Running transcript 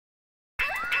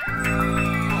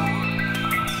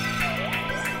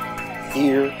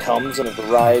Fear comes in a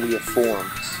variety of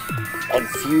forms, and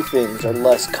few things are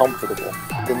less comfortable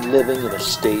than living in a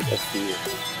state of fear.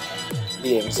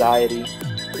 The anxiety,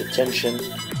 the tension,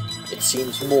 it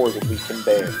seems more than we can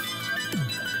bear.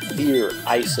 Fear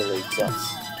isolates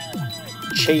us,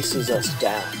 chases us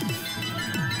down,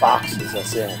 boxes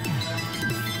us in.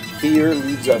 Fear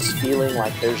leaves us feeling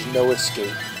like there's no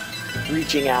escape,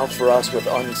 reaching out for us with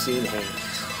unseen hands.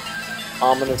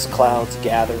 Ominous clouds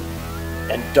gather,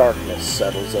 and darkness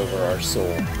settles over our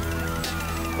soul.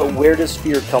 But where does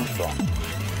fear come from?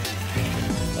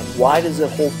 And why does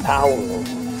it hold power over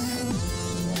us?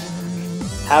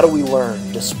 How do we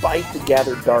learn, despite the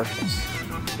gathered darkness,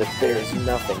 that there is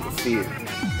nothing to fear?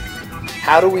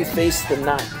 How do we face the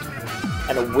night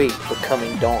and await the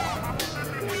coming dawn?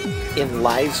 In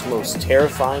life's most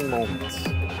terrifying moments,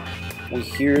 we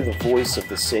hear the voice of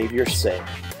the Savior say,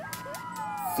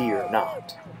 "Fear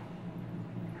not."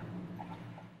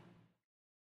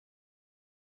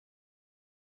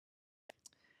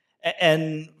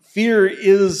 And fear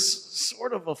is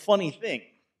sort of a funny thing.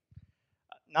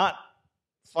 Not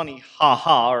funny,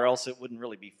 ha-ha, or else it wouldn't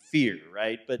really be fear,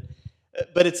 right? But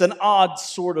it's an odd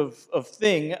sort of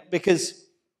thing, because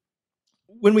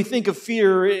when we think of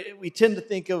fear, we tend to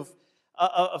think of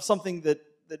something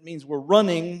that means we're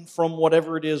running from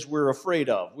whatever it is we're afraid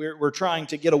of. We're trying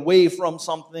to get away from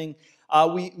something.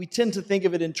 We tend to think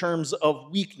of it in terms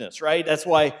of weakness, right? That's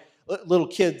why little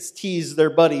kids tease their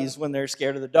buddies when they're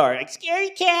scared of the dark. Like, "Scary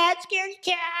cat, scary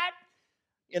cat."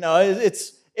 You know,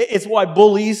 it's why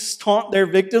bullies taunt their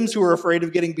victims who are afraid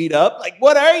of getting beat up. Like,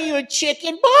 "What are you, a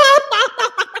chicken?"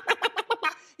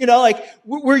 You know, like,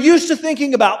 we're used to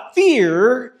thinking about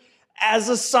fear as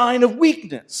a sign of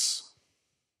weakness.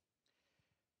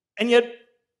 And yet,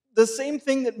 the same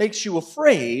thing that makes you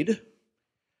afraid,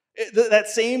 that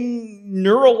same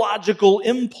neurological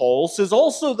impulse, is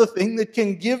also the thing that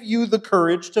can give you the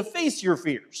courage to face your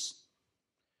fears.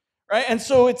 Right? And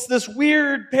so it's this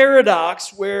weird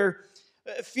paradox where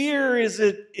fear, is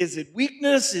it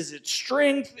weakness? Is it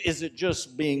strength? Is it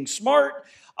just being smart?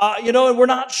 And we're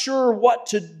not sure what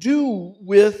to do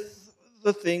with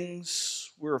the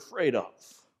things we're afraid of.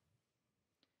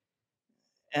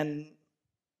 And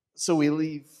so we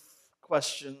leave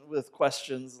with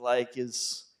questions like,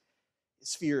 is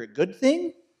fear a good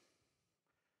thing?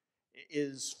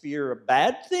 Is fear a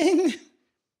bad thing?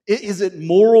 Is it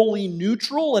morally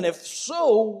neutral? And if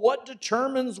so, what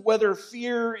determines whether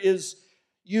fear is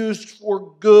used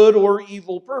for good or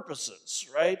evil purposes,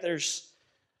 right? There's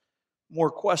more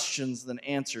questions than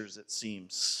answers, it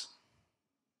seems,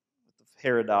 with the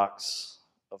paradox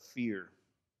of fear.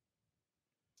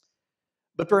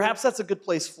 But perhaps that's a good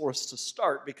place for us to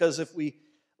start, because if we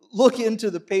look into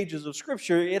the pages of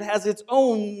Scripture, it has its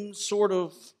own sort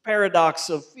of paradox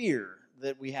of fear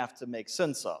that we have to make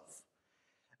sense of.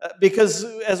 Because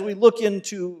as we look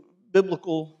into the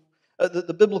biblical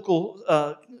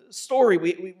story,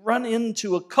 we run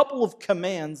into a couple of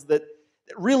commands that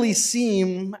really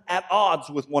seem at odds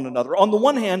with one another. On the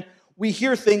one hand, we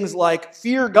hear things like,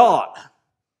 "Fear God."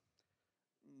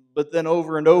 But then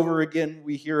over and over again,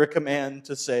 we hear a command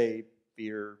to say,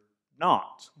 "Fear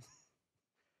not."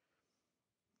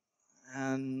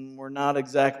 And we're not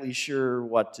exactly sure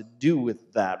what to do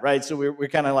with that, right? So we're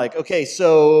kind of like, okay,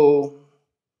 so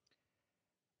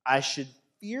I should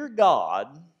fear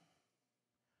God,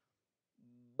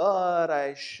 but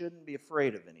I shouldn't be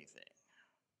afraid of anything.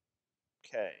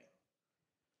 Okay.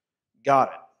 Got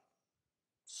it.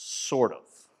 Sort of.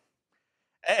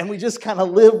 And we just kind of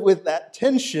live with that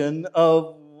tension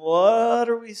of, what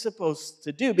are we supposed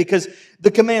to do? Because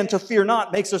the command to fear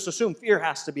not makes us assume fear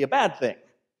has to be a bad thing.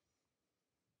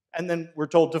 And then we're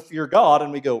told to fear God,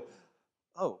 and we go,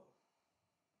 oh,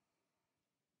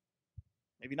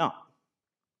 maybe not.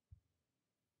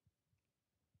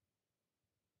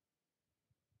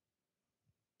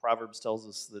 Proverbs tells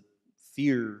us that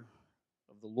fear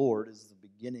of the Lord is the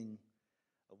beginning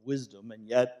of wisdom, and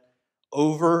yet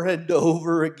over and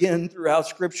over again throughout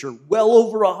Scripture, well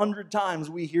over 100 times,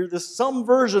 we hear some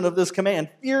version of this command: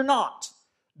 fear not.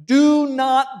 Do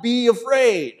not be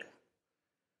afraid.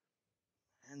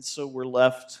 And so we're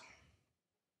left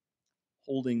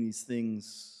holding these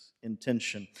things in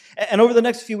tension. And over the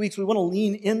next few weeks, we want to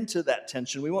lean into that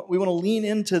tension. We want to lean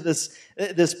into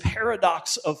this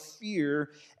paradox of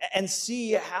fear and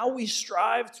see how we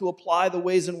strive to apply the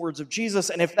ways and words of Jesus.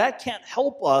 And if that can't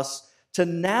help us to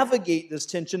navigate this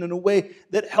tension in a way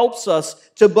that helps us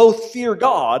to both fear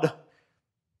God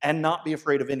and not be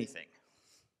afraid of anything.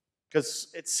 Because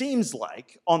it seems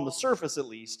like, on the surface at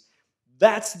least,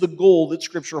 That's the goal that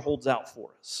Scripture holds out for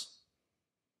us.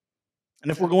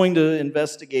 And if we're going to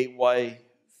investigate why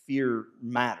fear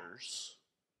matters,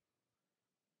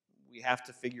 we have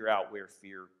to figure out where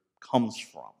fear comes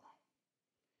from.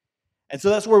 And so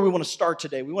that's where we want to start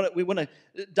today. We want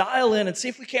to dial in and see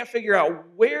if we can't figure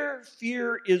out where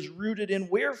fear is rooted in,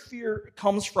 where fear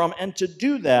comes from. And to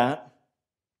do that,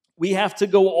 we have to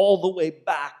go all the way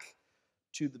back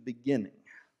to the beginning,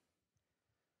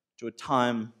 to a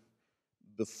time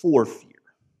before fear.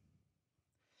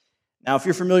 Now, if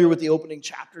you're familiar with the opening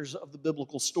chapters of the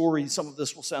biblical story, some of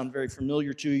this will sound very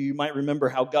familiar to you. You might remember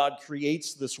how God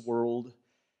creates this world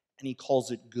and He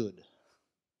calls it good.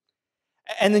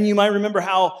 And then you might remember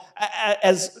how,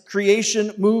 as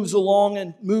creation moves along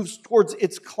and moves towards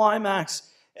its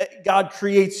climax, God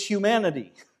creates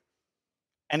humanity.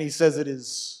 And He says it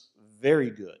is very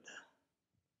good.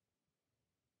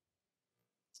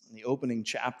 And the opening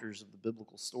chapters of the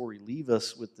biblical story leave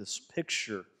us with this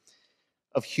picture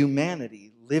of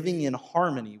humanity living in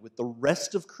harmony with the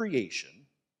rest of creation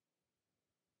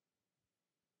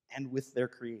and with their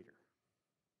Creator.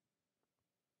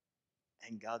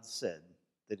 And God said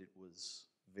that it was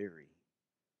very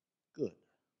good.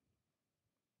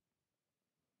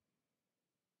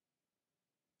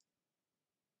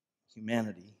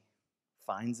 Humanity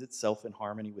finds itself in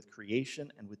harmony with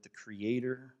creation and with the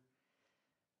Creator,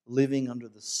 living under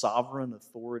the sovereign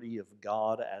authority of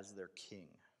God as their king.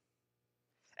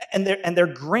 And they're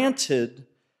granted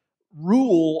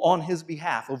rule on His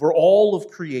behalf over all of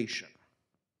creation.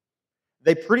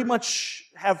 They pretty much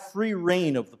have free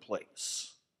reign of the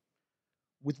place,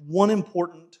 with one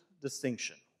important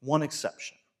distinction, one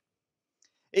exception.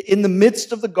 In the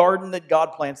midst of the garden that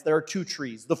God plants, there are two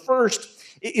trees. The first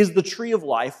is the tree of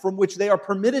life, from which they are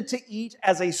permitted to eat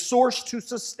as a source to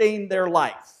sustain their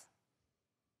life.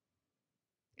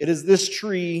 It is this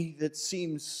tree that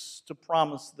seems to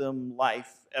promise them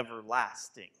life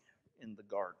everlasting in the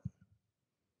garden.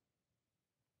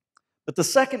 But the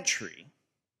second tree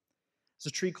is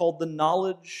a tree called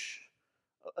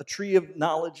a tree of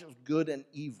knowledge of good and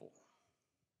evil.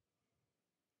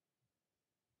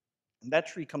 And that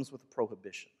tree comes with a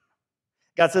prohibition.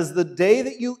 God says, the day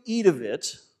that you eat of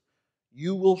it,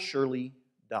 you will surely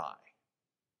die.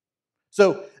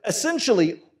 So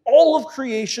essentially, all of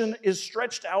creation is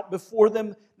stretched out before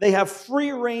them. They have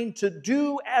free reign to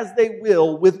do as they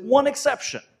will, with one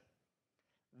exception.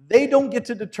 They don't get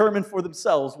to determine for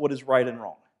themselves what is right and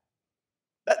wrong.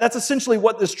 That's essentially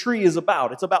what this tree is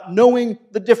about. It's about knowing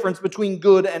the difference between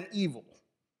good and evil.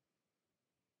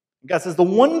 God says, the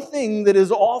one thing that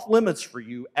is off limits for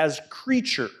you as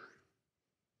creature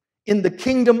in the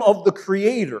kingdom of the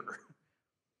Creator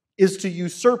is to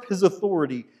usurp His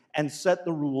authority and set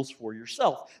the rules for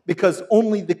yourself. Because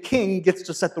only the king gets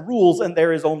to set the rules, and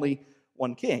there is only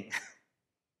one king.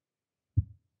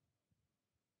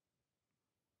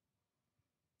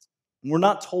 We're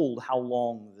not told how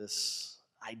long this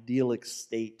idyllic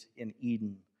state in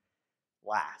Eden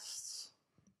lasts.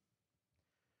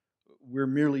 We're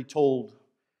merely told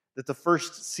that the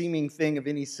first seeming thing of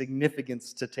any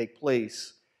significance to take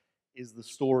place is the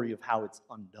story of how it's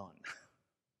undone.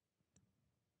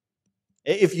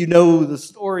 If you know the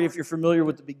story, if you're familiar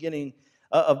with the beginning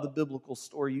of the biblical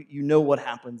story, you know what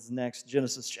happens next.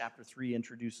 Genesis chapter 3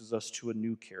 introduces us to a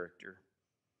new character,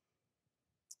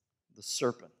 the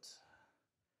serpent,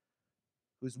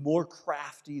 who's more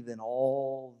crafty than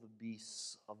all the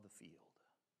beasts of the field.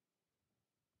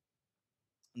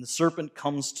 And the serpent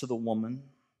comes to the woman,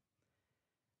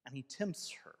 and he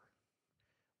tempts her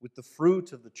with the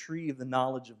fruit of the tree of the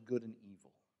knowledge of good and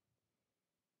evil,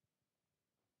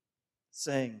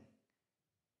 saying,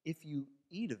 if you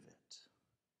eat of it,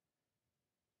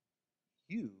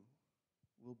 you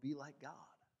will be like God.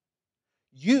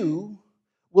 You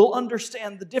will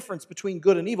understand the difference between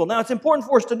good and evil. Now, it's important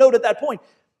for us to note at that point,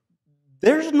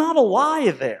 there's not a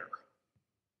lie there.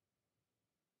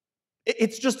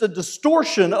 It's just a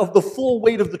distortion of the full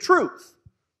weight of the truth.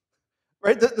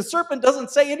 Right? The serpent doesn't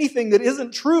say anything that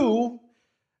isn't true.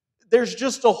 There's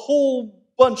just a whole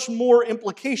bunch more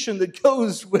implication that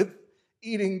goes with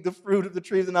eating the fruit of the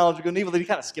tree of the knowledge of good and evil that he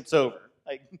kind of skips over.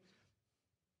 He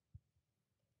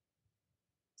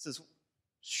says,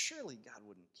 surely God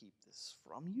wouldn't keep this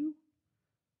from you.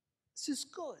 This is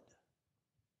good.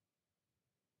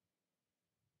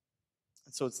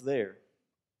 And so it's there,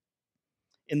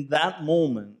 in that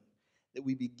moment, that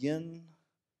we begin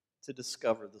to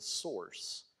discover the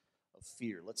source of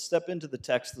fear. Let's step into the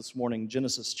text this morning,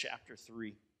 Genesis chapter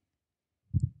 3.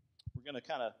 We're going to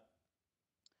kind of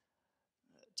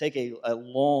take a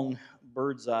long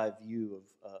bird's eye view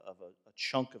of a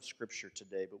chunk of Scripture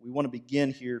today, but we want to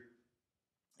begin here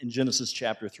in Genesis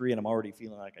chapter 3, and I'm already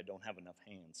feeling like I don't have enough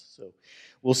hands, so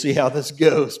we'll see how this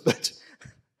goes. But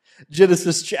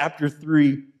Genesis chapter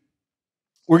 3,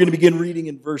 we're going to begin reading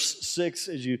in verse 6.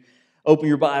 As you open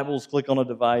your Bibles, click on a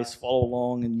device, follow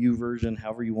along in YouVersion,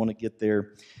 however you want to get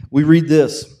there. We read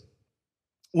this.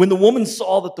 When the woman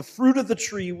saw that the fruit of the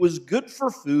tree was good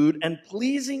for food and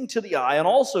pleasing to the eye and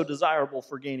also desirable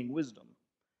for gaining wisdom,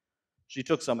 she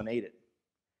took some and ate it.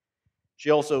 She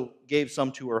also gave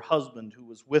some to her husband who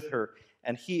was with her,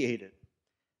 and he ate it.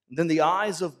 And then the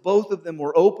eyes of both of them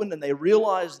were opened, and they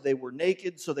realized they were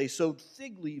naked, so they sewed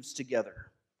fig leaves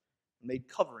together and made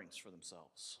coverings for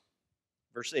themselves.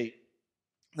 Verse 8,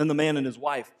 then the man and his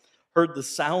wife heard the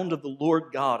sound of the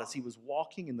Lord God as he was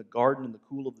walking in the garden in the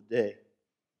cool of the day.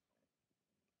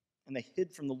 And they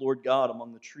hid from the Lord God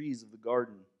among the trees of the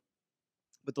garden.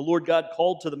 But the Lord God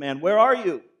called to the man, "Where are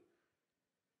you?"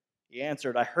 He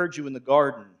answered, "I heard you in the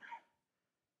garden,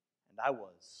 and I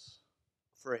was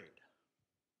afraid,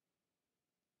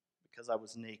 because I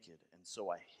was naked, and so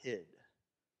I hid."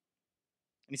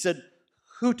 And he said,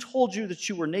 "Who told you that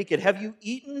you were naked? Have you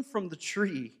eaten from the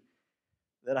tree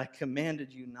that I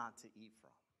commanded you not to eat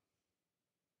from?"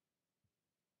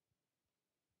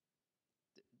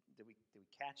 Did we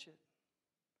catch it?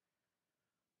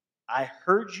 I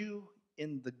heard you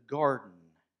in the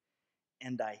garden,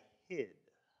 and I hid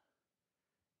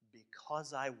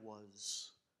because I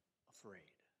was afraid.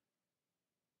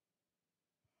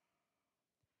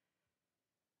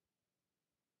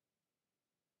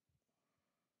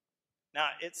 Now,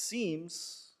 it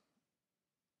seems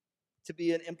to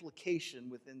be an implication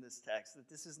within this text that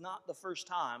this is not the first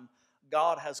time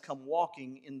God has come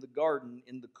walking in the garden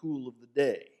in the cool of the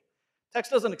day. The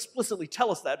text doesn't explicitly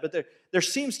tell us that, but there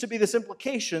seems to be this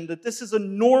implication that this is a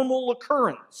normal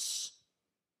occurrence.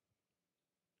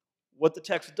 What the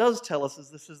text does tell us is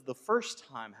this is the first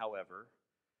time, however,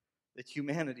 that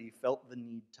humanity felt the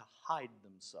need to hide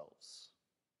themselves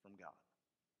from God.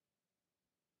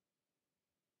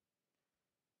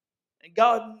 And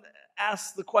God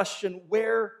asks the question,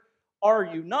 "Where are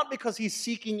you?" Not because he's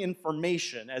seeking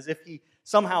information, as if he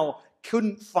somehow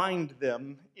couldn't find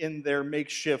them in their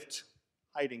makeshift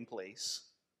hiding place.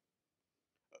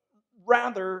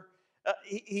 Rather,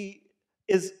 he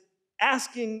is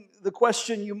asking the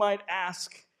question you might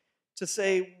ask to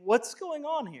say, what's going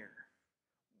on here?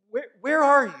 Where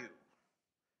are you?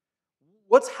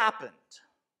 What's happened?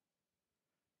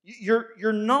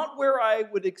 You're not where I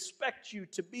would expect you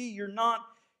to be. You're not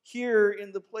here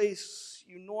in the place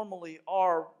you normally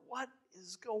are. What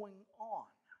is going on?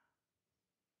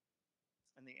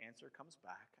 And the answer comes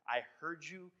back. I heard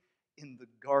you in the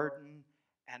garden,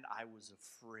 and I was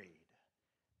afraid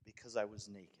because I was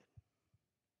naked.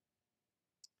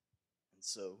 And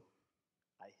so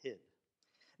I hid.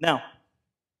 Now,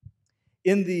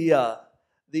 in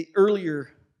the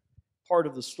earlier part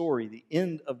of the story, the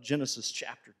end of Genesis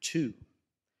chapter 2,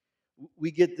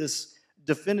 we get this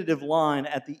definitive line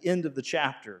at the end of the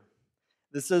chapter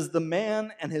that says, the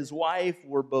man and his wife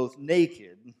were both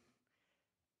naked,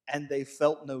 and they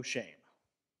felt no shame.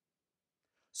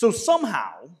 So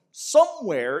somehow,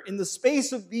 somewhere in the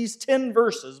space of these 10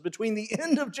 verses, between the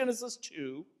end of Genesis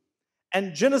 2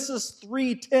 and Genesis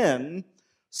 3:10,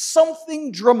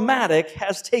 something dramatic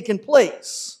has taken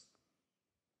place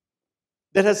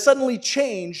that has suddenly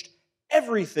changed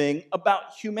everything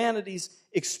about humanity's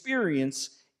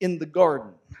experience in the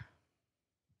garden.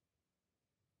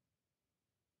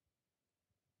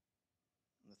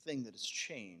 And the thing that has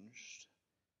changed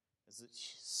is that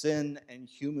sin and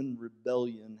human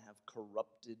rebellion have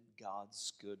corrupted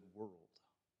God's good world.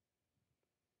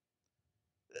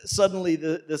 Suddenly,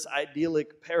 this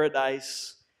idyllic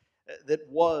paradise that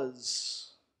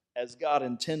was as God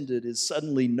intended is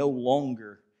suddenly no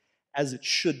longer as it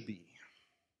should be.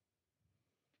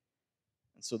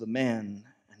 And so the man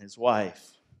and his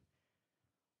wife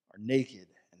are naked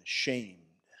and ashamed,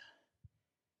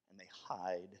 and they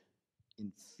hide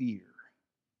in fear.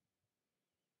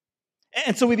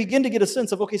 And so we begin to get a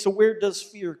sense of, okay, so where does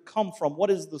fear come from?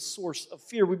 What is the source of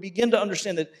fear? We begin to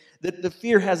understand that the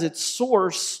fear has its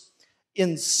source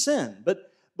in sin. But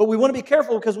we want to be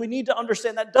careful because we need to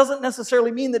understand that doesn't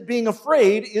necessarily mean that being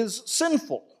afraid is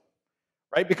sinful,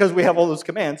 right? Because we have all those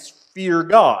commands, fear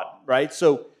God, right?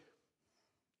 So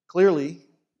clearly,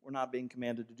 we're not being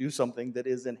commanded to do something that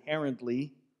is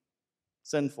inherently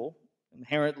sinful,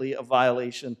 inherently a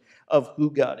violation of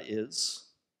who God is.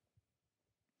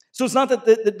 So it's not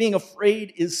that being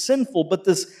afraid is sinful, but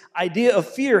this idea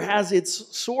of fear has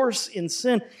its source in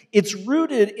sin. It's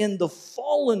rooted in the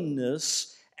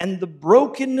fallenness and the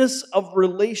brokenness of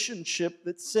relationship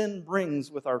that sin brings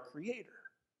with our Creator.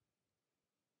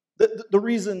 The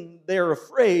reason they're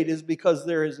afraid is because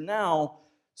there is now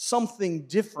something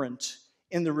different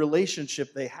in the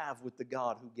relationship they have with the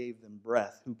God who gave them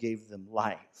breath, who gave them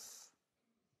life.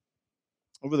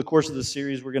 Over the course of this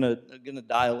series, we're going to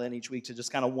dial in each week to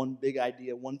just kind of one big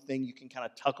idea, one thing you can kind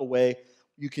of tuck away,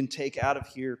 you can take out of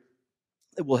here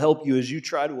that will help you as you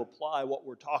try to apply what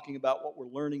we're talking about, what we're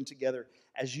learning together,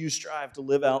 as you strive to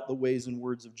live out the ways and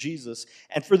words of Jesus.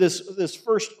 And for this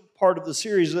first part of the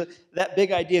series, that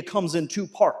big idea comes in two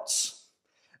parts.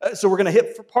 So we're going to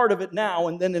hit for part of it now,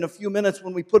 and then in a few minutes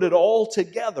when we put it all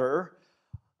together,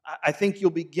 I think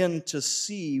you'll begin to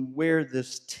see where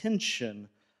this tension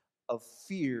of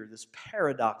fear, this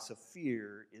paradox of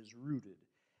fear is rooted,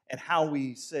 and how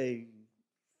we say,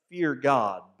 fear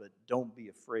God, but don't be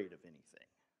afraid of anything.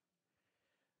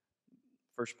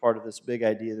 First part of this big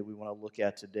idea that we want to look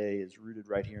at today is rooted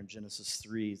right here in Genesis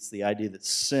 3. It's the idea that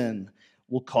sin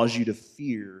will cause you to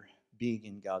fear being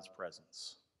in God's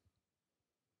presence.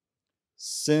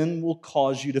 Sin will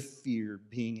cause you to fear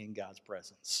being in God's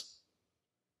presence.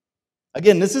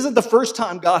 Again, this isn't the first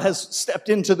time God has stepped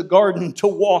into the garden to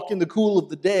walk in the cool of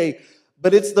the day,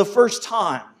 but it's the first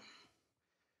time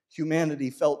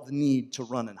humanity felt the need to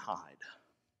run and hide.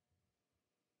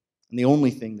 And the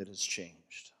only thing that has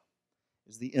changed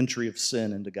is the entry of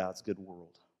sin into God's good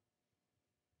world.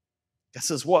 God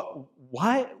says, "What?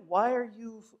 Why are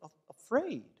you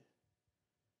afraid?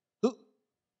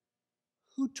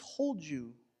 Who told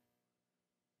you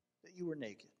that you were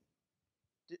naked?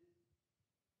 Did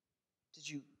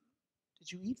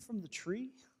you eat from the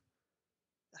tree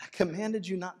that I commanded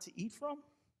you not to eat from?"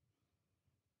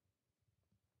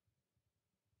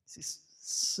 See,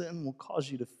 sin will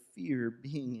cause you to fear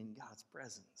being in God's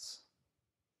presence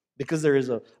because there is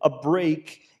a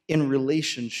break in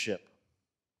relationship.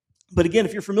 But again,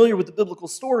 if you're familiar with the biblical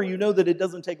story, you know that it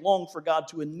doesn't take long for God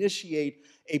to initiate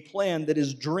a plan that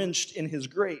is drenched in His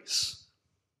grace.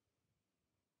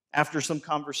 After some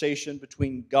conversation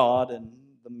between God and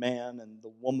the man and the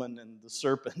woman and the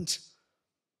serpent,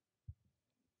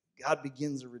 God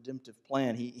begins a redemptive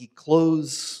plan. He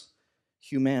clothes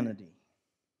humanity.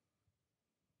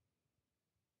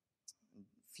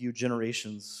 A few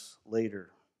generations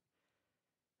later,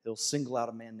 He'll single out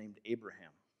a man named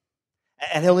Abraham.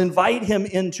 And He'll invite him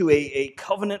into a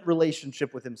covenant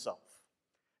relationship with Himself.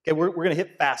 Okay, we're going to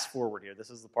hit fast forward here. This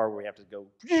is the part where we have to go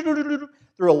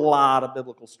through a lot of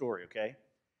biblical story, okay?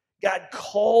 God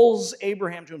calls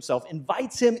Abraham to Himself,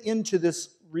 invites him into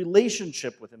this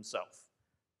relationship with Himself.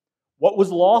 What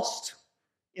was lost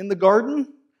in the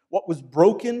garden? What was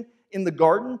broken in the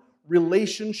garden?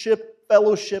 Relationship,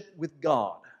 fellowship with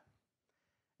God.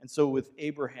 And so with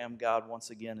Abraham, God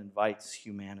once again invites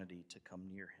humanity to come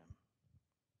near Him.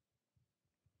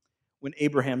 When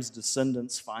Abraham's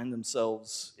descendants find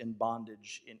themselves in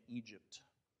bondage in Egypt,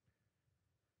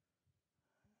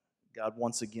 God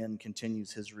once again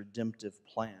continues His redemptive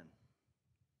plan. And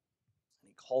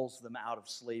He calls them out of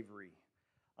slavery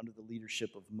under the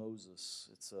leadership of Moses.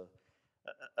 It's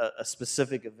a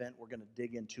specific event we're going to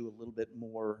dig into a little bit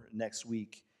more next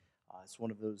week. It's one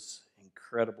of those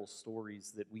incredible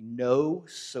stories that we know,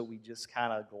 so we just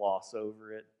kind of gloss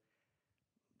over it.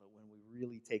 But when we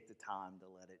really take the time to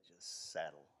let it just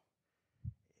settle,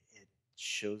 it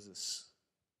shows us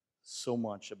so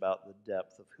much about the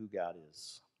depth of who God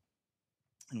is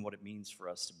and what it means for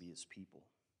us to be His people.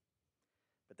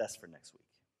 But that's for next week.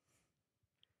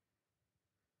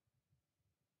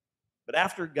 But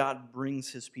after God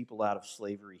brings His people out of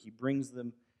slavery, He brings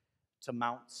them to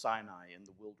Mount Sinai in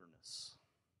the wilderness.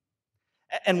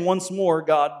 And once more,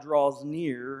 God draws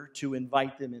near to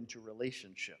invite them into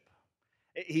relationship.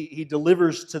 He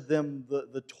delivers to them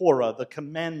the Torah, the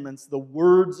commandments, the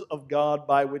words of God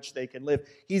by which they can live.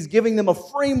 He's giving them a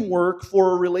framework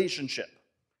for a relationship.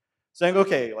 Saying,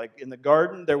 okay, like in the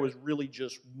garden, there was really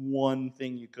just one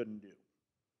thing you couldn't do.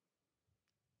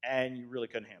 And you really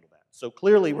couldn't handle that. So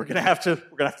clearly we're gonna have to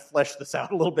flesh this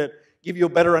out a little bit, give you a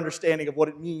better understanding of what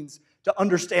it means to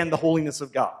understand the holiness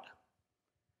of God.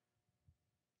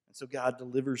 And so God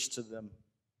delivers to them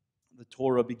the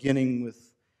Torah, beginning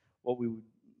with what we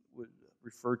would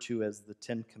refer to as the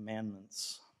Ten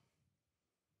Commandments.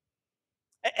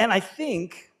 And I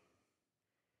think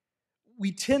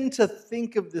we tend to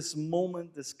think of this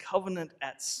moment, this covenant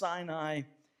at Sinai,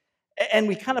 and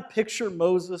we kind of picture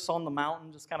Moses on the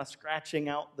mountain just kind of scratching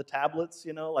out the tablets,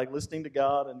 like listening to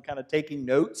God and kind of taking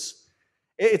notes.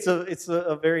 It's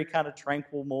a very kind of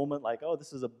tranquil moment, like, oh,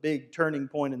 this is a big turning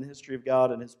point in the history of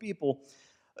God and His people.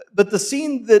 But the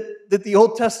scene that the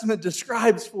Old Testament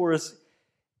describes for us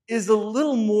is a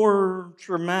little more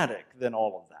dramatic than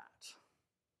all of that.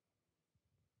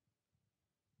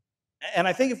 And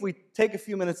I think if we take a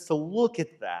few minutes to look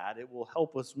at that, it will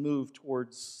help us move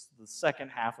towards the second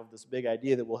half of this big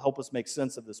idea that will help us make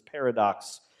sense of this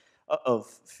paradox of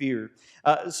fear.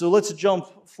 So let's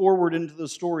jump forward into the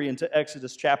story, into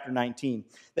Exodus chapter 19.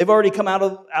 They've already come out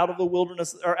of the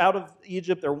wilderness, or out of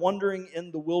Egypt. They're wandering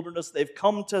in the wilderness. They've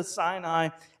come to Sinai,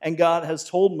 and God has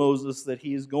told Moses that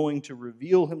he is going to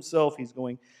reveal himself. He's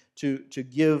going to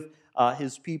give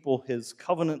his people his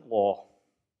covenant law.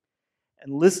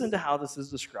 And listen to how this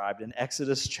is described in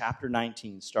Exodus chapter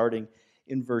 19, starting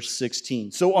in verse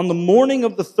 16. So on the morning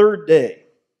of the third day,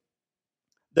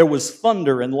 there was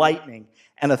thunder and lightning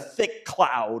and a thick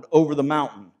cloud over the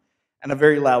mountain and a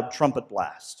very loud trumpet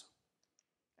blast.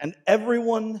 And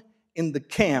everyone in the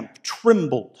camp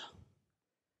trembled.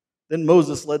 Then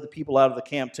Moses led the people out of the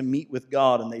camp to meet with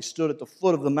God, and they stood at the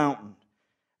foot of the mountain.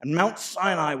 And Mount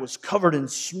Sinai was covered in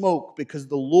smoke because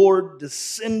the Lord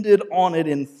descended on it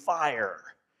in fire.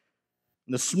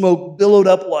 And the smoke billowed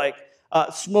up like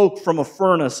smoke from a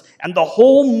furnace. And the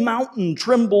whole mountain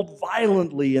trembled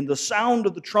violently, and the sound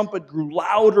of the trumpet grew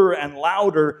louder and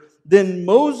louder. Then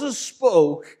Moses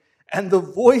spoke, and the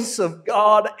voice of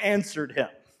God answered him.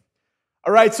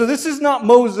 All right, so this is not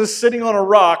Moses sitting on a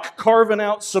rock carving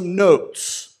out some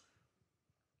notes.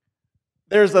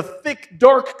 There's a thick,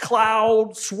 dark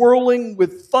cloud swirling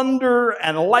with thunder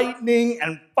and lightning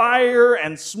and fire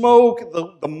and smoke.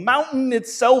 The mountain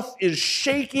itself is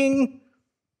shaking.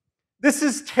 This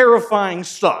is terrifying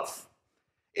stuff.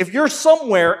 If you're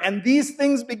somewhere and these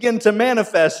things begin to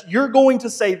manifest, you're going to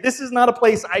say, this is not a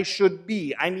place I should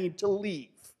be. I need to leave.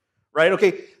 Right?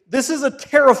 Okay, this is a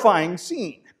terrifying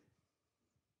scene.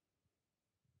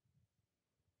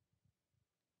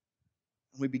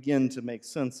 We begin to make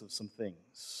sense of some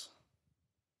things.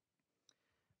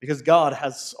 Because God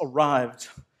has arrived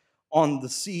on the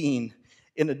scene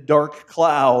in a dark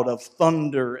cloud of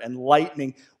thunder and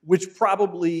lightning, which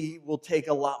probably will take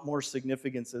a lot more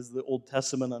significance as the Old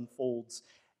Testament unfolds.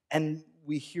 And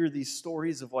we hear these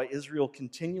stories of why Israel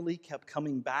continually kept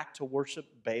coming back to worship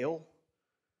Baal.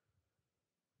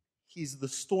 He's the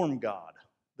storm god,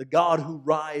 the God who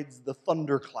rides the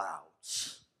thunder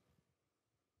clouds.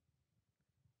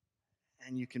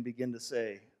 And you can begin to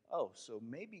say, oh, so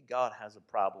maybe God has a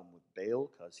problem with Baal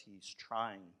because he's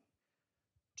trying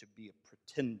to be a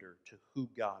pretender to who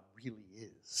God really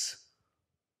is.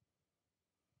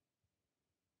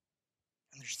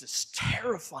 And there's this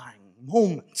terrifying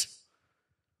moment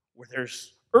where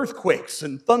there's earthquakes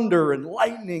and thunder and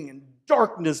lightning and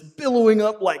darkness billowing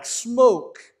up like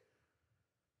smoke.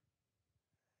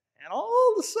 And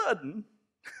all of a sudden,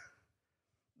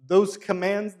 those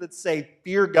commands that say,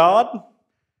 fear God,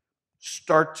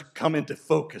 start to come into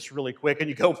focus really quick, and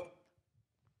you go,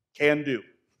 can do.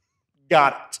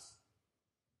 Got it.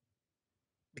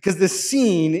 Because this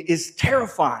scene is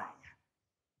terrifying.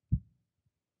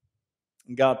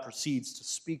 And God proceeds to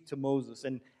speak to Moses,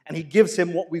 and he gives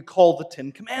him what we call the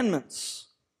 10 Commandments.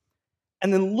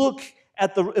 And then look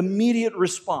at the immediate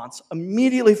response,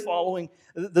 immediately following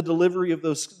the delivery of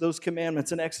those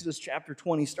commandments in Exodus chapter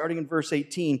 20, starting in verse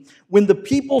 18. When the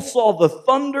people saw the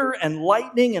thunder and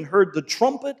lightning and heard the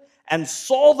trumpet and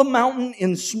saw the mountain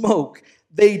in smoke,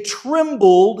 they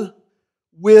trembled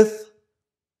with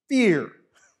fear.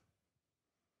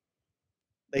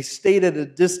 They stayed at a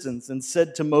distance and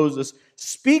said to Moses,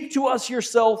 speak to us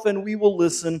yourself and we will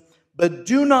listen, but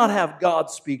do not have God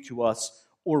speak to us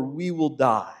or we will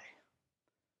die.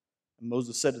 And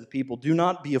Moses said to the people, do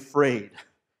not be afraid.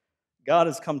 God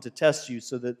has come to test you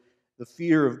so that the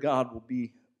fear of God will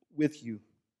be with you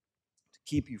to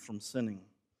keep you from sinning.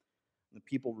 And the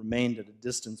people remained at a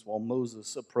distance while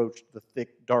Moses approached the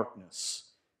thick darkness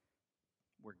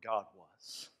where God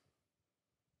was.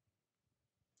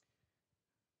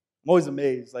 I'm always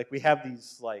amazed. Like, we have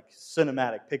these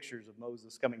cinematic pictures of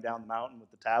Moses coming down the mountain with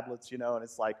the tablets, and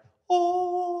it's like,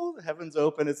 oh, the heavens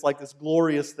open. It's like this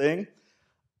glorious thing.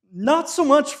 Not so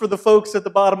much for the folks at the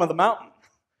bottom of the mountain.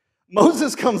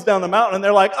 Moses comes down the mountain and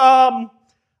they're like,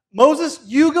 Moses,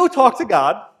 you go talk to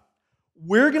God.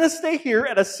 We're going to stay here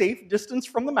at a safe distance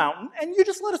from the mountain, and you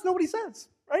just let us know what he says,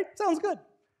 right? Sounds good.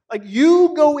 Like,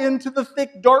 you go into the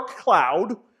thick, dark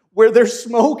cloud where there's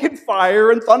smoke and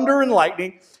fire and thunder and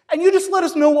lightning, and you just let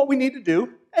us know what we need to do,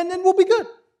 and then we'll be good.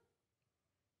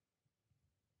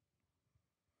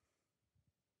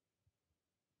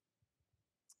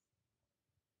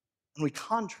 And we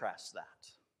contrast that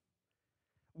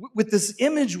with this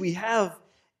image we have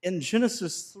in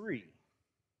Genesis 3,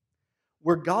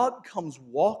 where God comes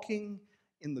walking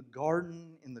in the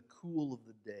garden in the cool of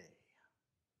the day.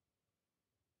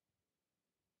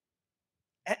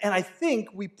 And I think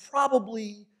we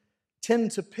probably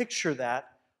tend to picture that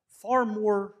far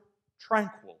more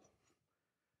tranquil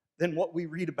than what we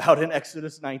read about in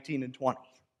Exodus 19 and 20.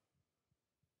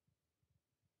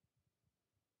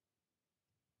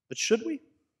 But should we?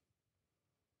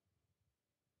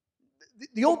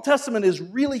 The Old Testament is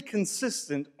really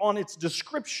consistent on its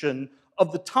description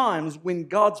of the times when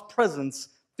God's presence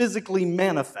physically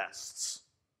manifests.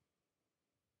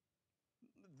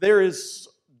 There is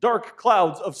dark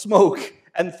clouds of smoke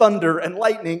and thunder and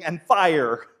lightning and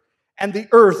fire, and the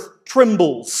earth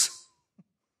trembles.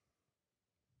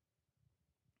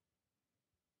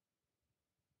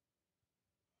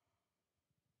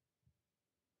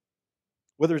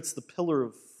 Whether it's the pillar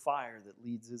of fire that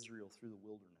leads Israel through the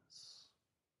wilderness,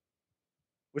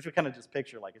 which we kind of just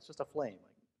picture like it's just a flame.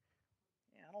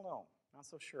 Like, yeah, I don't know. Not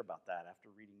so sure about that after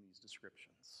reading these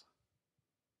descriptions.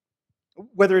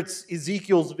 Whether it's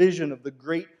Ezekiel's vision of the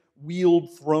great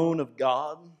wheeled throne of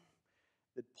God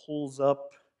that pulls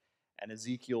up, and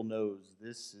Ezekiel knows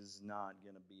this is not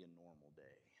going to be a normal day.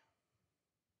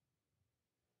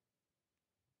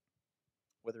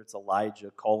 Whether it's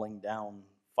Elijah calling down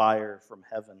fire from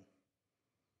heaven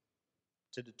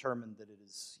to determine that it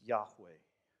is Yahweh,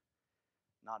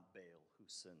 not Baal, who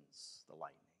sends the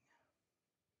lightning.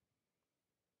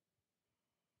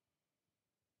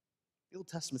 The Old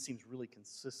Testament seems really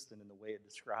consistent in the way it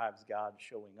describes God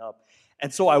showing up.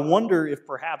 And so I wonder if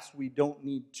perhaps we don't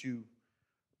need to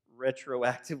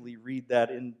retroactively read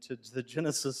that into the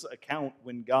Genesis account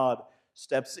when God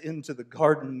steps into the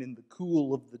garden in the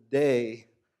cool of the day,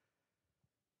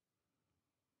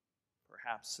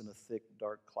 perhaps in a thick,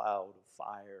 dark cloud of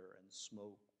fire and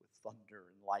smoke with thunder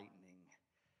and lightning.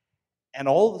 And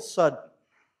all of a sudden,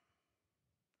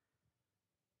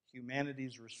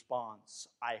 humanity's response,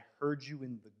 I heard you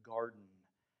in the garden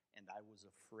and I was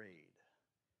afraid,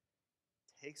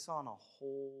 takes on a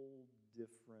whole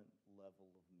different level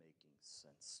of making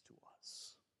sense to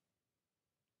us.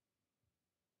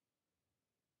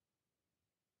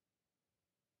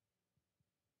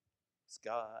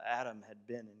 Adam had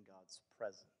been in God's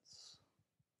presence,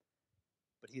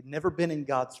 but he had never been in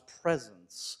God's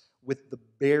presence with the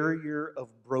barrier of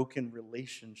broken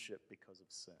relationship because of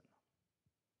sin.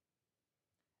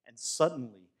 And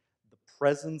suddenly, the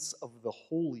presence of the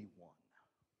Holy One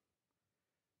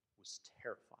was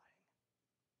terrifying.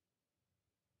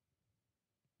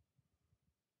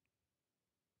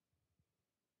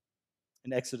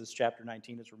 In Exodus chapter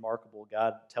 19, it's remarkable.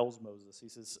 God tells Moses, he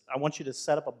says, I want you to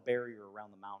set up a barrier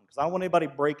around the mountain because I don't want anybody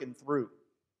breaking through.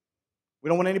 We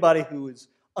don't want anybody who is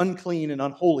unclean and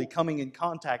unholy coming in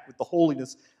contact with the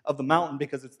holiness of the mountain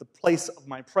because it's the place of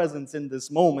my presence in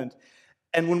this moment.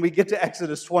 And when we get to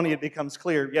Exodus 20, it becomes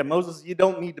clear, yeah, Moses, you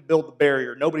don't need to build the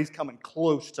barrier. Nobody's coming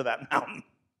close to that mountain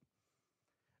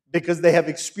because they have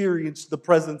experienced the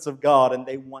presence of God and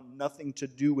they want nothing to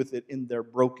do with it in their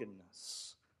brokenness.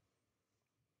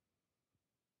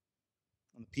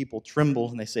 And the people tremble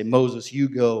and they say, Moses, you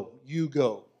go, you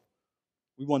go.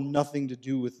 We want nothing to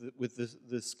do with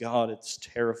this God. It's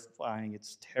terrifying.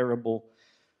 It's terrible.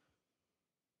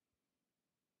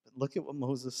 But look at what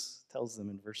Moses tells them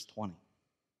in verse 20.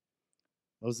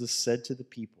 Moses said to the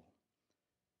people,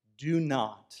 do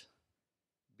not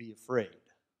be afraid.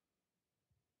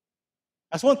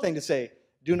 That's one thing to say,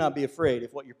 do not be afraid,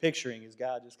 if what you're picturing is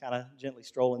God just kind of gently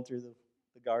strolling through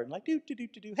the garden, like, do.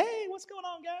 Hey, what's going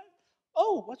on, guys?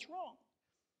 Oh, what's wrong?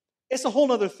 It's a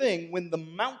whole other thing when the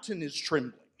mountain is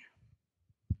trembling,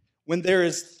 when there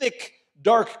is thick,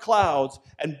 dark clouds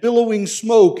and billowing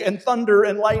smoke and thunder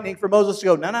and lightning for Moses to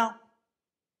go, no,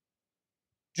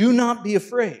 do not be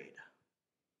afraid.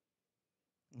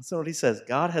 That's what he says.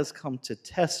 God has come to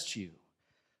test you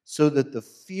so that the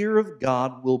fear of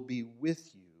God will be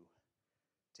with you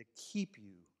to keep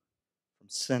you from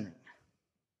sinning.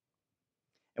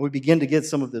 And we begin to get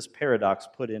some of this paradox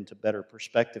put into better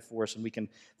perspective for us, and we can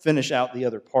finish out the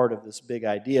other part of this big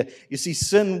idea. You see,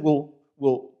 sin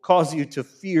will cause you to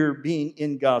fear being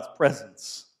in God's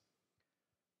presence,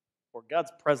 or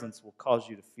God's presence will cause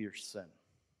you to fear sin.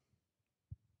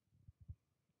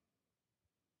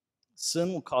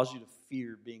 Sin will cause you to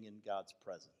fear being in God's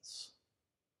presence,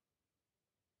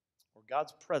 or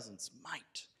God's presence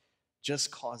might just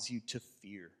cause you to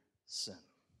fear sin.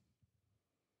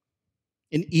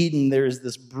 In Eden, there is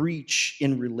this breach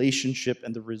in relationship,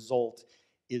 and the result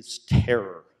is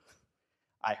terror.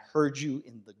 I heard you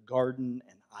in the garden,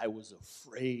 and I was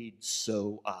afraid,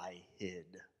 so I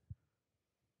hid.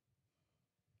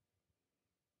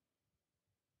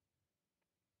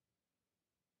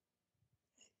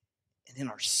 And in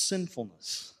our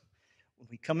sinfulness, when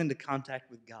we come into contact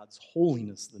with God's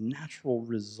holiness, the natural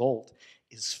result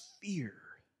is fear.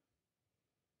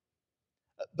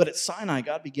 But at Sinai,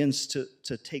 God begins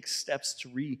to take steps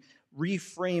to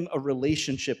reframe a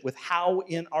relationship with how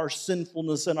in our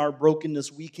sinfulness and our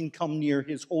brokenness we can come near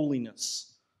his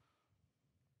holiness.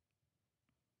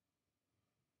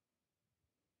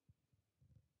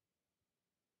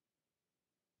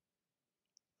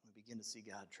 We begin to see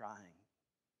God trying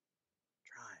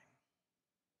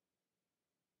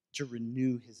to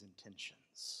renew his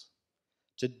intentions,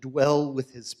 to dwell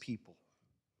with his people,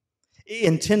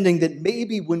 intending that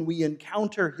maybe when we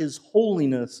encounter his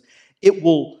holiness, it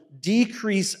will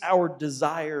decrease our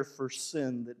desire for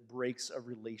sin that breaks a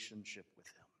relationship with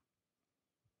him.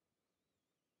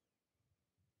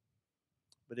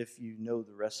 But if you know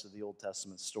the rest of the Old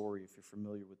Testament story, if you're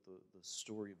familiar with the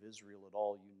story of Israel at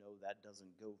all, you know that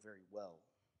doesn't go very well.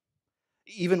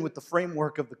 Even with the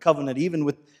framework of the covenant, even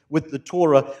with the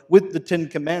Torah, with the Ten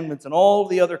Commandments and all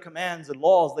the other commands and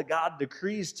laws that God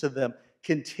decrees to them,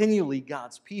 continually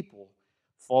God's people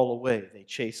fall away. They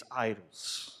chase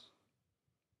idols.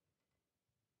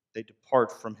 They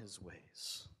depart from his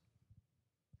ways.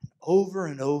 Over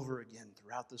and over again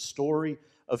throughout the story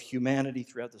of humanity,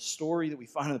 throughout the story that we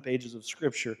find in the pages of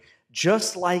Scripture,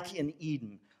 just like in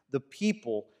Eden, the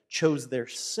people chose their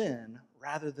sin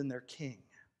rather than their king.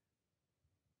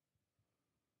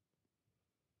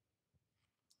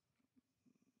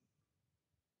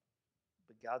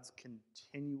 But God's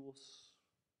continuous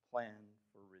plan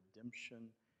for redemption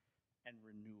and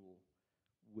renewal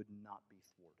would not be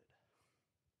thwarted.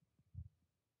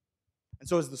 And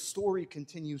so as the story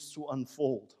continues to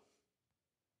unfold,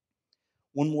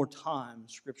 one more time,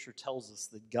 Scripture tells us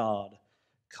that God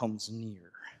comes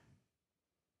near.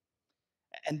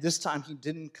 And this time he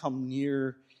didn't come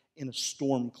near in a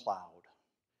storm cloud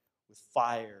with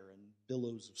fire and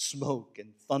billows of smoke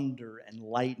and thunder and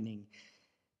lightning.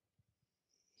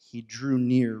 He drew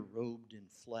near robed in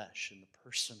flesh in the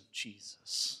person of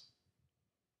Jesus.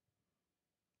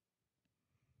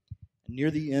 And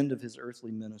near the end of his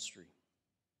earthly ministry,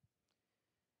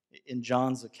 in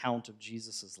John's account of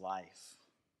Jesus' life,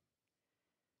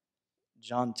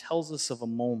 John tells us of a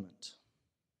moment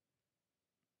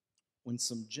when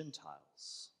some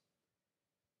Gentiles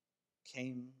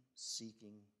came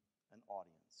seeking an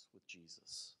audience with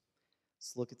Jesus.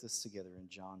 Let's look at this together in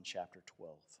John chapter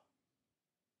 12.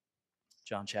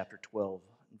 John chapter 12,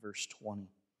 verse 20. It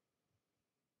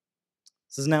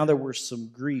says, "Now there were some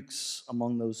Greeks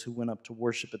among those who went up to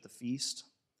worship at the feast.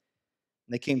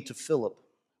 And they came to Philip,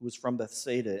 who was from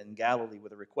Bethsaida in Galilee,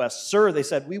 with a request. 'Sir,' they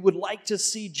said, 'we would like to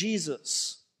see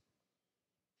Jesus.'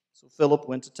 So Philip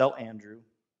went to tell Andrew.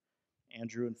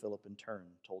 Andrew and Philip in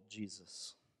turn told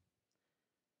Jesus.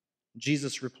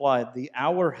 Jesus replied, 'The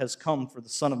hour has come for the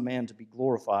Son of Man to be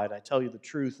glorified. I tell you the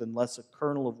truth, unless a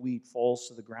kernel of wheat falls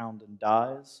to the ground and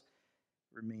dies,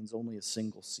 it remains only a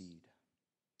single seed.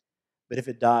 But if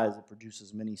it dies, it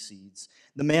produces many seeds.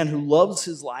 The man who loves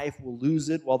his life will lose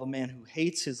it, while the man who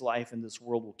hates his life in this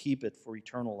world will keep it for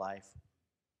eternal life.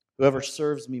 Whoever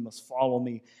serves me must follow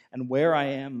me, and where I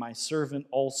am, my servant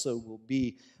also will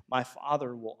be. My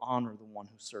Father will honor the one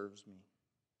who serves me.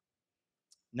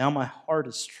 Now my heart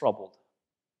is troubled.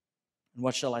 And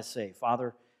what shall I say?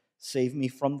 Father, save me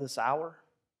from this hour?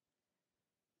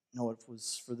 No, it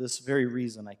was for this very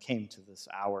reason I came to this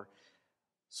hour.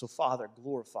 So, Father,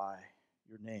 glorify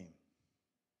your name.'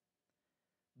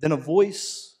 Then a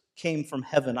voice came from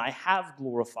heaven, 'I have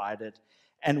glorified it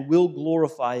and will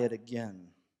glorify it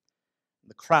again.'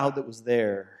 The crowd that was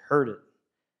there heard it,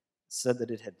 said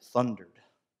that it had thundered.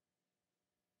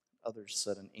 Others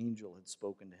said an angel had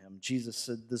spoken to him. Jesus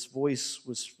said, 'This voice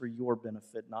was for your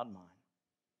benefit, not mine.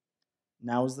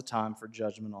 Now is the time for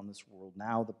judgment on this world.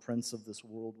 Now the prince of this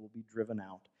world will be driven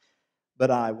out.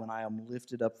 But I, when I am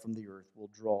lifted up from the earth, will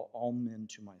draw all men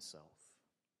to myself.'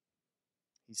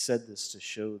 He said this to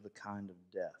show the kind of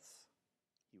death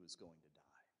he was going to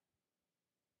die."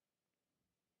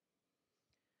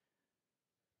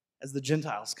 As the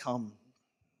Gentiles come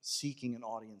seeking an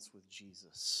audience with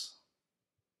Jesus,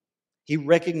 he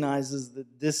recognizes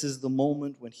that this is the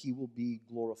moment when he will be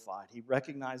glorified. He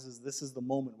recognizes this is the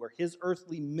moment where his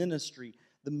earthly ministry,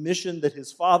 the mission that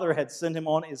his Father had sent him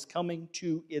on, is coming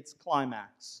to its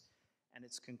climax and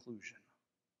its conclusion.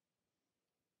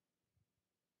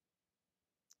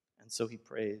 And so he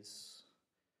prays,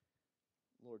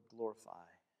 "Lord, glorify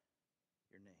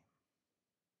your name."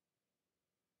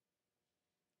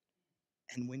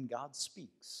 And when God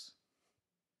speaks,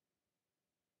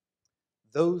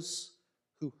 those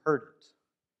who heard it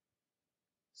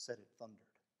said it thundered.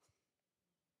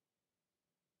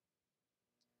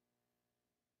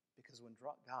 is when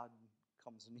God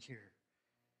comes near,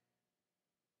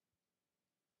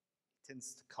 he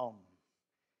tends to come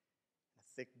in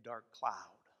a thick, dark cloud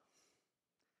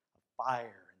of fire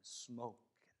and smoke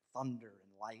and thunder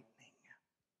and lightning.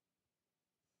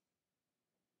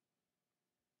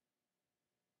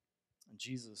 And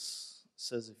Jesus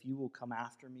says, if you will come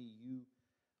after me, you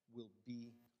will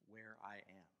be where I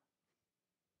am.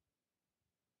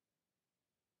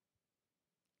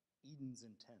 Eden's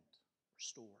intent,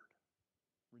 restored,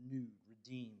 renewed,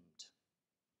 redeemed.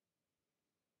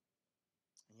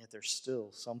 And yet there's still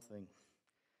something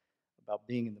about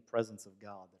being in the presence of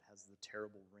God that has the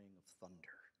terrible ring of thunder.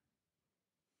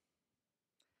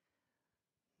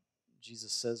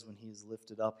 Jesus says when he is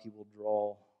lifted up, he will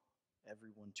draw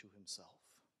everyone to himself.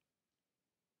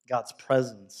 God's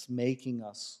presence making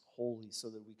us holy so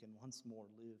that we can once more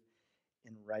live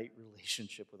in right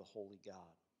relationship with a holy God.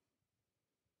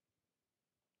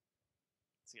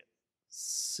 See,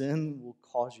 sin will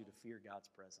cause you to fear God's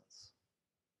presence.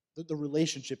 The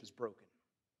relationship is broken.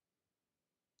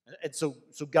 And so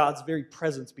God's very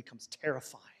presence becomes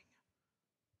terrifying.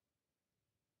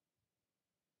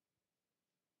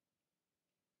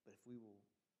 But if we will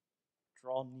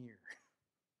draw near to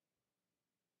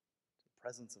the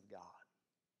presence of God,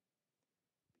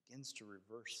 it begins to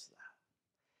reverse that.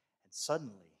 And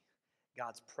suddenly,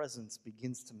 God's presence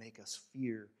begins to make us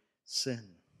fear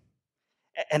sin.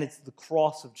 And it's the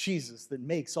cross of Jesus that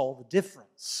makes all the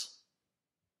difference.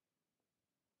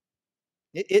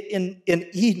 In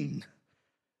Eden,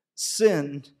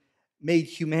 sin made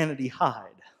humanity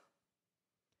hide.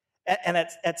 And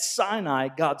at Sinai,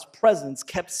 God's presence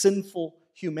kept sinful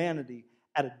humanity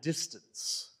at a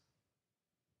distance.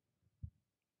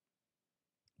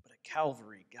 But at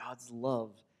Calvary, God's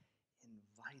love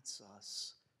invites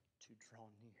us to draw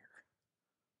near.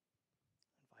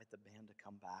 Invite the band to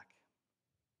come back.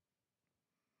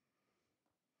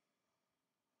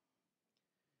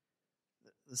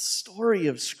 The story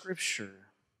of Scripture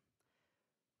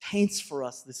paints for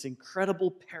us this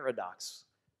incredible paradox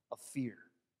of fear.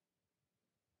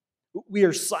 We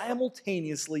are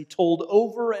simultaneously told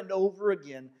over and over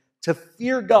again to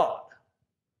fear God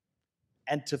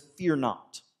and to fear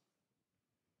not.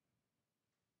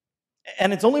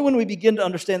 And it's only when we begin to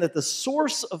understand that the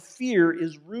source of fear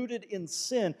is rooted in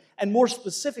sin, and more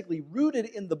specifically, rooted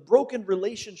in the broken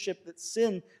relationship that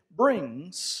sin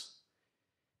brings,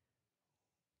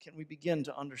 can we begin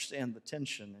to understand the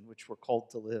tension in which we're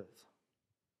called to live.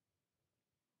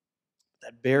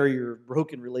 That barrier of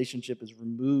broken relationship is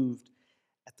removed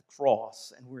at the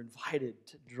cross, and we're invited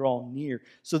to draw near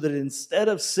so that instead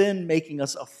of sin making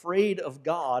us afraid of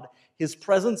God, his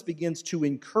presence begins to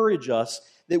encourage us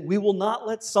that we will not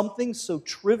let something so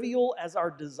trivial as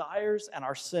our desires and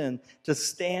our sin to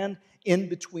stand in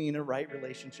between a right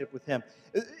relationship with him.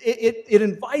 It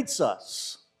invites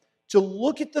us to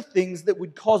look at the things that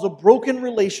would cause a broken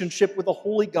relationship with a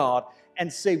holy God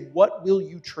and say, what will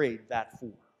you trade that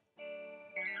for?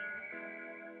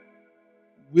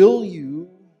 Will you,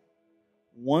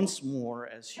 once more,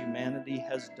 as humanity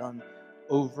has done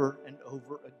over and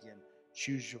over again,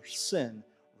 choose your sin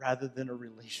rather than a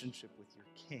relationship with your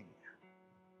King?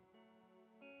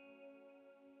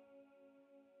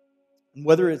 And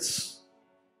whether it's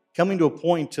coming to a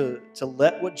point to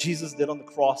let what Jesus did on the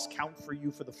cross count for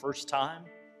you for the first time,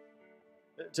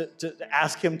 to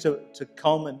ask him to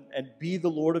come and be the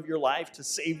Lord of your life, to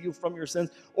save you from your sins,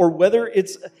 or whether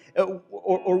it's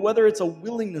a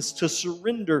willingness to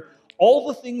surrender all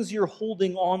the things you're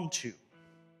holding on to.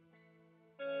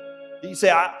 You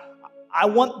say, I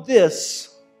want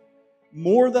this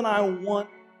more than I want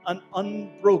an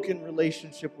unbroken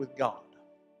relationship with God.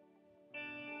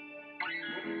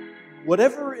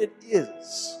 Whatever it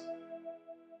is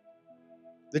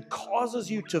that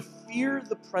causes you to fear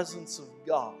the presence of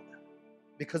God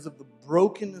because of the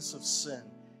brokenness of sin,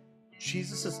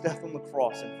 Jesus' death on the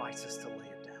cross invites us to lay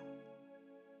it down.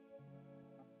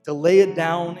 To lay it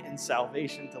down in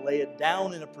salvation, to lay it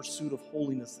down in a pursuit of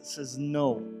holiness that says,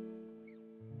 no,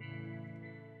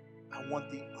 I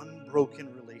want the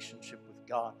unbroken relationship with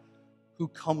God who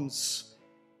comes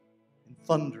in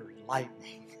thunder and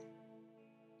lightning,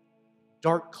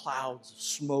 dark clouds of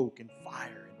smoke and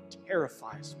fire, and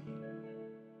terrifies me,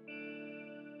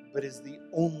 but is the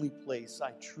only place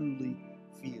I truly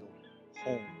feel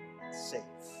home and safe.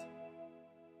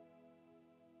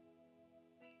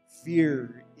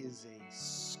 Fear is a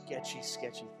sketchy,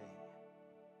 sketchy thing.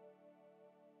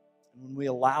 And when we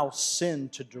allow sin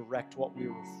to direct what we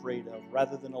are afraid of,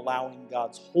 rather than allowing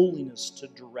God's holiness to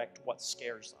direct what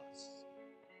scares us,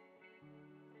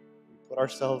 we put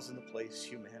ourselves in the place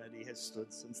humanity has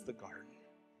stood since the garden.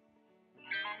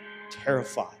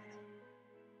 terrified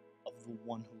of the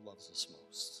one who loves us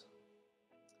most.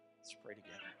 Let's pray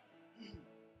together.